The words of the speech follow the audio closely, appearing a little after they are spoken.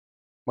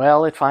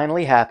Well, it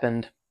finally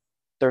happened.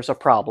 There's a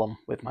problem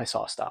with my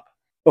Sawstop.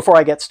 Before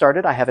I get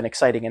started, I have an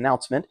exciting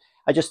announcement.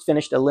 I just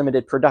finished a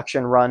limited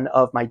production run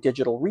of my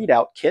digital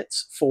readout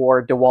kits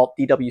for DeWalt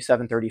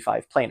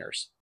DW735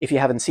 planers. If you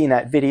haven't seen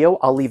that video,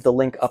 I'll leave the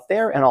link up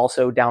there and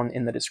also down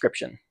in the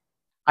description.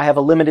 I have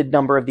a limited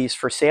number of these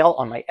for sale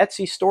on my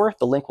Etsy store.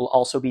 The link will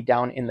also be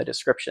down in the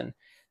description.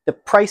 The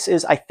price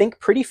is, I think,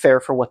 pretty fair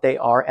for what they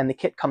are, and the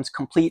kit comes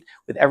complete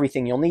with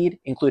everything you'll need,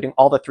 including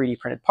all the 3D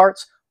printed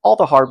parts, all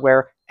the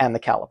hardware, and the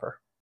caliper.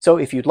 So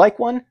if you'd like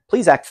one,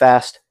 please act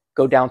fast.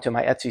 Go down to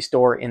my Etsy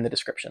store in the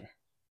description.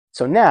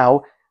 So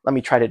now, let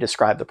me try to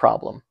describe the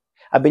problem.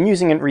 I've been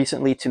using it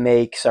recently to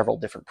make several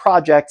different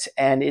projects,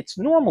 and it's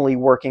normally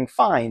working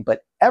fine,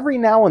 but every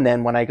now and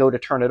then when I go to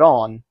turn it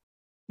on,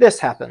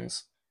 this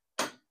happens.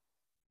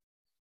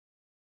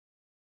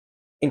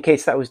 In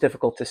case that was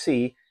difficult to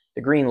see,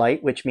 the green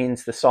light, which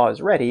means the saw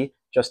is ready,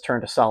 just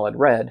turned a solid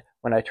red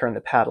when I turned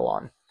the paddle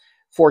on.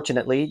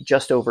 Fortunately,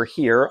 just over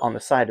here on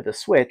the side of the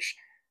switch,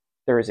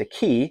 there is a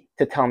key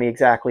to tell me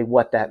exactly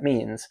what that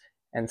means,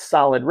 and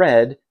solid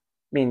red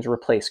means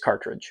replace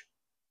cartridge.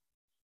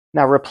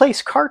 Now,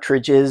 replace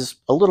cartridge is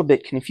a little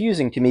bit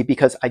confusing to me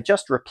because I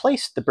just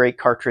replaced the brake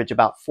cartridge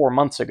about 4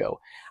 months ago.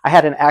 I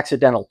had an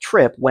accidental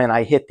trip when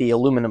I hit the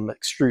aluminum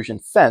extrusion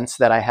fence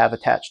that I have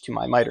attached to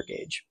my miter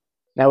gauge.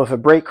 Now, if a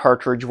brake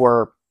cartridge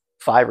were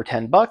 $5 or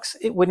 $10,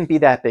 it wouldn't be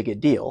that big a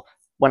deal.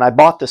 When I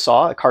bought the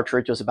saw, a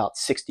cartridge was about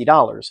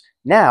 $60.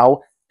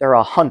 Now, they're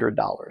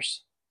 $100.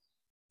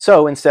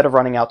 So instead of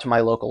running out to my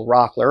local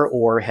Rockler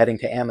or heading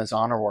to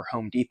Amazon or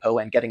Home Depot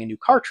and getting a new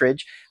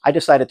cartridge, I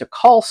decided to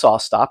call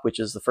Sawstop, which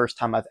is the first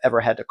time I've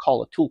ever had to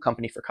call a tool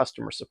company for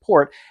customer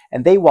support,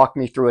 and they walked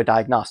me through a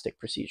diagnostic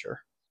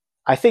procedure.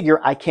 I figure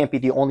I can't be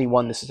the only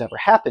one this has ever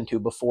happened to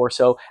before,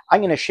 so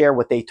I'm going to share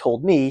what they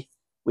told me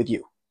with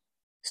you.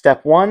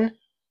 Step 1,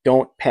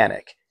 don't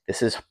panic.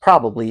 This is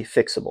probably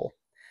fixable.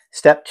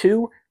 Step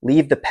 2,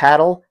 leave the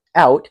paddle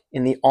out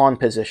in the on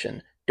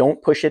position.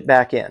 Don't push it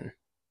back in.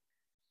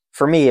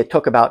 For me, it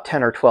took about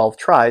 10 or 12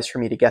 tries for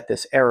me to get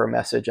this error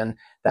message, and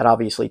that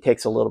obviously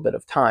takes a little bit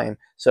of time,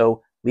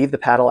 so leave the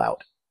paddle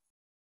out.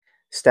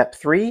 Step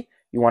 3,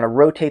 you want to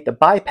rotate the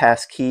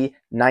bypass key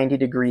 90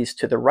 degrees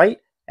to the right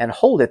and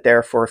hold it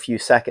there for a few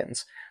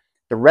seconds.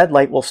 The red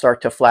light will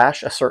start to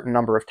flash a certain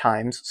number of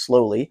times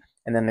slowly,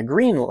 and then the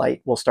green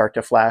light will start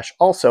to flash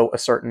also a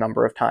certain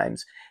number of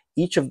times.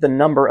 Each of the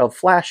number of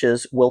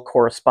flashes will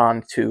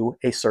correspond to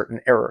a certain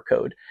error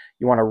code.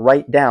 You want to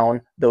write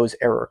down those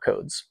error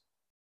codes.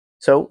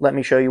 So let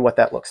me show you what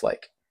that looks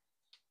like.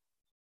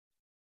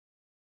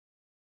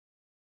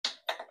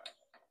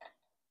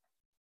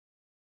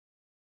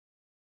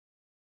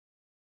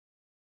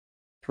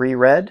 Three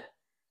red,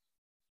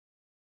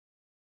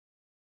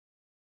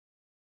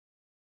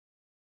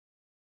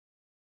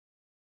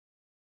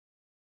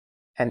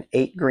 and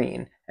 8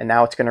 green, and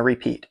now it's going to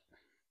repeat.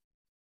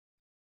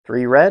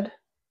 3 red,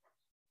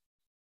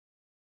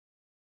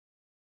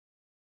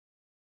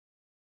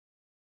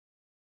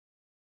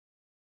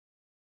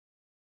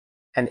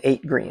 and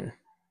 8 green.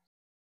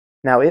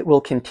 Now it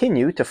will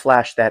continue to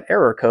flash that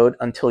error code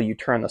until you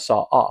turn the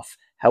saw off.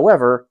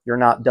 However, you're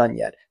not done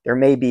yet. There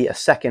may be a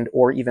second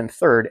or even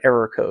third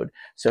error code.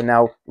 So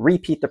now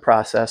repeat the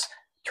process,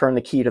 turn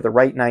the key to the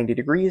right 90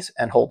 degrees,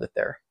 and hold it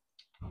there.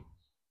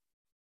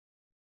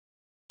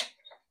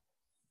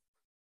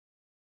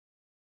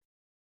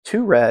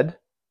 Two red,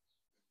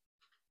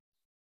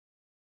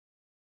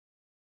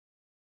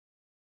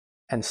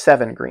 and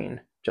 7 green.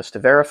 Just to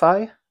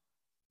verify,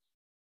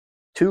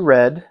 2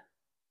 red,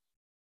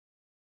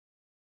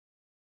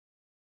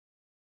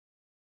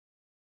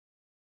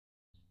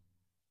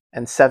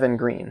 and 7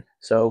 green.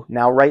 So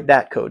now write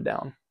that code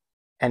down.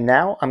 And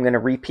now I'm going to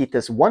repeat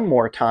this one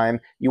more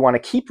time. You want to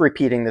keep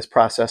repeating this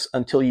process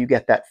until you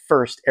get that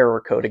first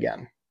error code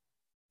again.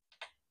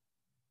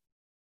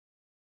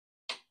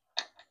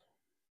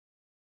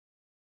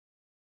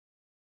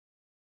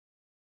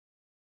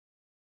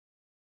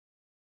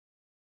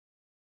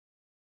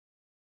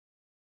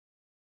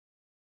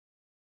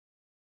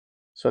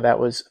 So that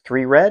was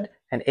 3 red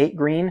and 8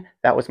 green.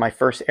 That was my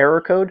first error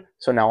code,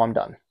 so now I'm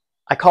done.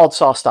 I called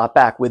Sawstop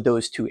back with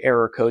those 2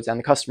 error codes, and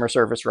the customer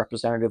service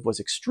representative was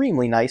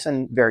extremely nice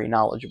and very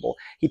knowledgeable.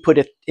 He put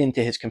it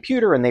into his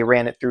computer and they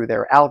ran it through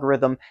their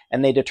algorithm,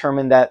 and they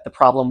determined that the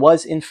problem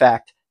was, in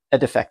fact, a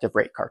defective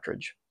brake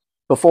cartridge.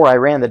 Before I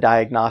ran the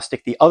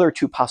diagnostic, the other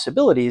 2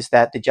 possibilities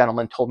that the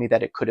gentleman told me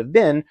that it could have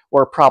been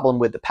were a problem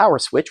with the power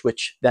switch,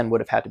 which then would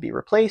have had to be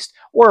replaced,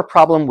 or a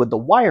problem with the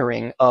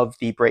wiring of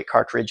the brake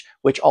cartridge,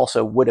 which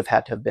also would have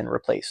had to have been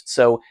replaced.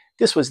 So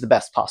this was the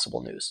best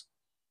possible news.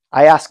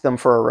 I asked them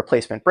for a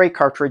replacement brake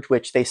cartridge,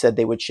 which they said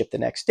they would ship the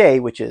next day,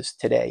 which is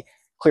today.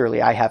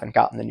 Clearly, I haven't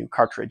gotten the new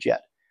cartridge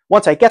yet.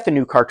 Once I get the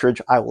new cartridge,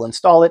 I will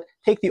install it,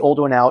 take the old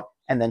one out,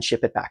 and then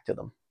ship it back to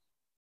them.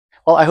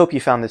 Well, I hope you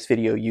found this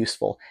video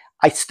useful.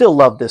 I still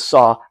love this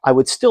saw. I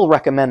would still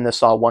recommend this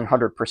saw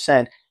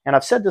 100%, and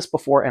I've said this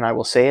before and I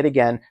will say it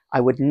again,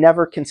 I would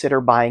never consider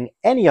buying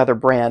any other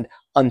brand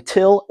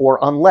until or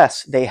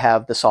unless they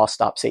have the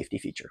Sawstop safety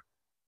feature.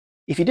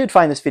 If you did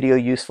find this video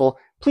useful,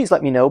 please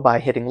let me know by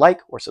hitting like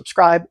or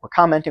subscribe or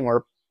commenting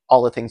or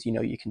all the things you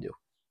know you can do.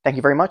 Thank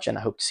you very much, and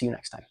I hope to see you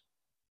next time.